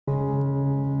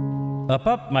Up,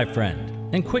 up, my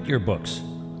friend, and quit your books,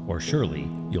 or surely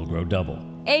you'll grow double.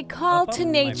 A call to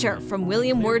nature from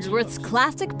William Wordsworth's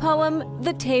classic poem,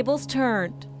 The Tables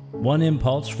Turned. One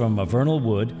impulse from a vernal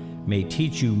wood may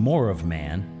teach you more of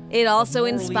man. It also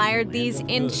inspired these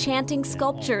enchanting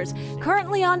sculptures,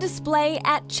 currently on display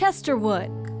at Chesterwood.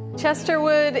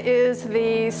 Chesterwood is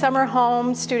the summer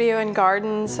home, studio, and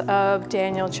gardens of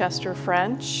Daniel Chester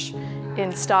French in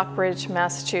Stockbridge,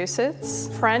 Massachusetts.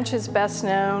 French is best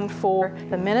known for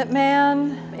the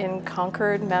Minuteman in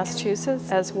Concord,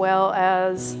 Massachusetts, as well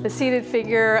as the seated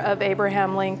figure of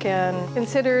Abraham Lincoln,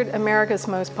 considered America's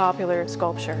most popular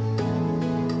sculpture.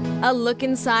 A look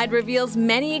inside reveals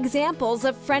many examples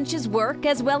of French's work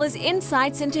as well as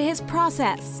insights into his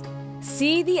process.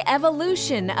 See the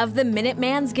evolution of the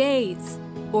Minuteman's gaze,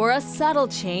 or a subtle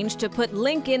change to put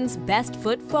Lincoln's best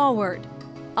foot forward.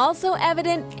 Also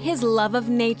evident, his love of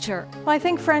nature. Well, I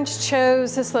think French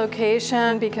chose this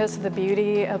location because of the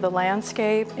beauty of the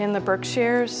landscape in the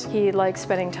Berkshires. He likes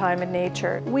spending time in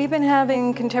nature. We've been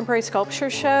having contemporary sculpture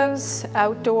shows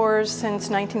outdoors since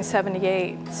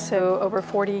 1978, so over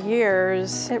 40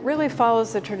 years. It really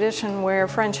follows the tradition where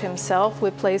French himself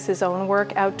would place his own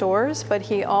work outdoors, but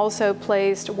he also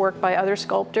placed work by other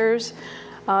sculptors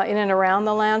in and around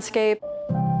the landscape.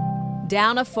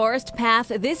 Down a forest path,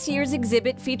 this year's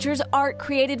exhibit features art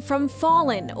created from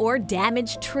fallen or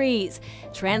damaged trees,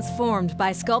 transformed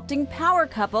by sculpting power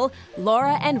couple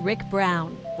Laura and Rick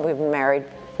Brown. We've been married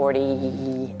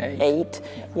 48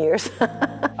 years.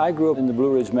 I grew up in the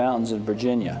Blue Ridge Mountains in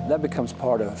Virginia. That becomes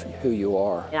part of who you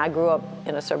are. And I grew up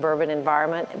in a suburban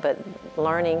environment, but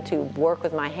learning to work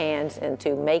with my hands and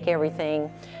to make everything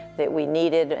that we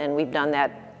needed, and we've done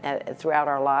that throughout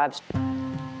our lives.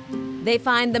 They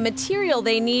find the material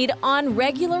they need on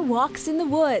regular walks in the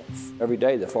woods. Every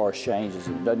day the forest changes.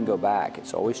 It doesn't go back.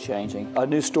 It's always changing. A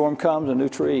new storm comes, a new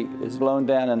tree is blown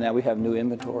down, and now we have new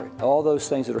inventory. All those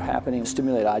things that are happening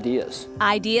stimulate ideas.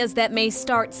 Ideas that may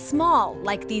start small,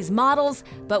 like these models,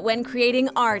 but when creating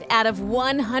art out of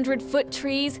 100-foot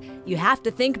trees, you have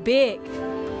to think big.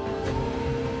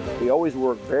 We always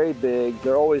work very big.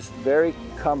 They're always very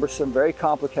cumbersome, very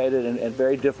complicated, and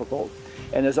very difficult.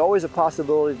 And there's always a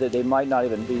possibility that they might not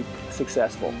even be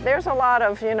successful. There's a lot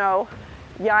of,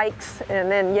 yikes,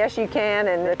 and then yes you can,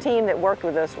 and the team that worked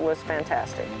with us was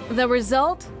fantastic. The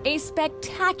result? A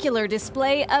spectacular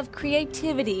display of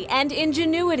creativity and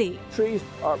ingenuity. Trees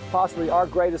are possibly our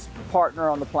greatest partner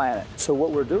on the planet. So what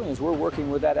we're doing is we're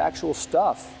working with that actual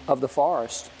stuff of the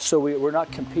forest, so we're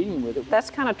not competing with it.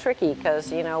 That's kind of tricky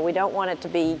because, we don't want it to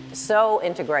be so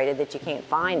integrated that you can't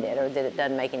find it or that it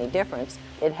doesn't make any difference.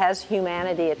 It has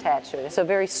humanity attached to it. It's a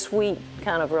very sweet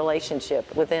kind of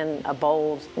relationship within a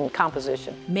bold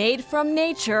composition. Made from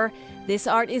nature, this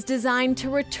art is designed to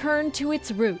return to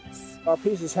its roots. Our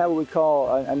pieces have what we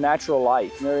call a natural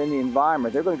life. They're in the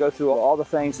environment. They're going to go through all the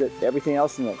things that everything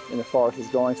else in the forest is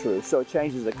going through. So it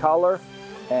changes the color,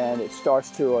 and it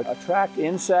starts to attract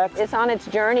insects. It's on its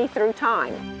journey through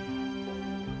time.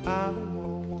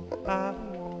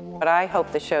 What I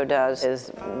hope the show does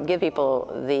is give people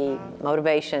the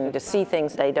motivation to see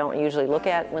things they don't usually look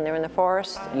at when they're in the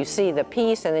forest. You see the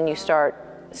piece, and then you start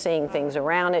seeing things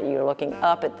around it. You're looking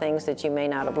up at things that you may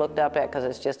not have looked up at because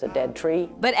it's just a dead tree.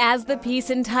 But as the piece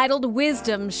entitled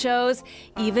Wisdom shows,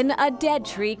 even a dead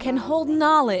tree can hold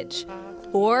knowledge.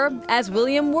 Or, as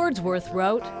William Wordsworth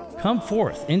wrote, "Come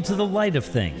forth into the light of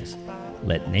things.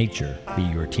 Let nature be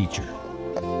your teacher."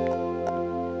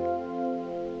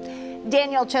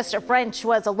 Daniel Chester French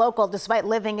was a local despite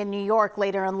living in New York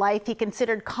later in life. He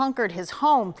considered Concord his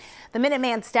home. The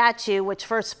Minuteman statue, which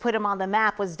first put him on the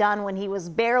map, was done when he was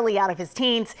barely out of his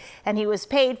teens, and he was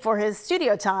paid for his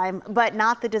studio time, but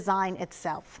not the design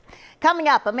itself. Coming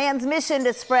up, a man's mission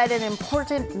to spread an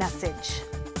important message.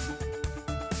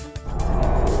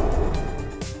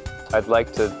 I'd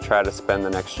like to try to spend the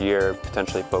next year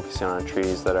potentially focusing on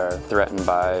trees that are threatened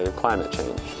by climate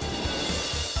change.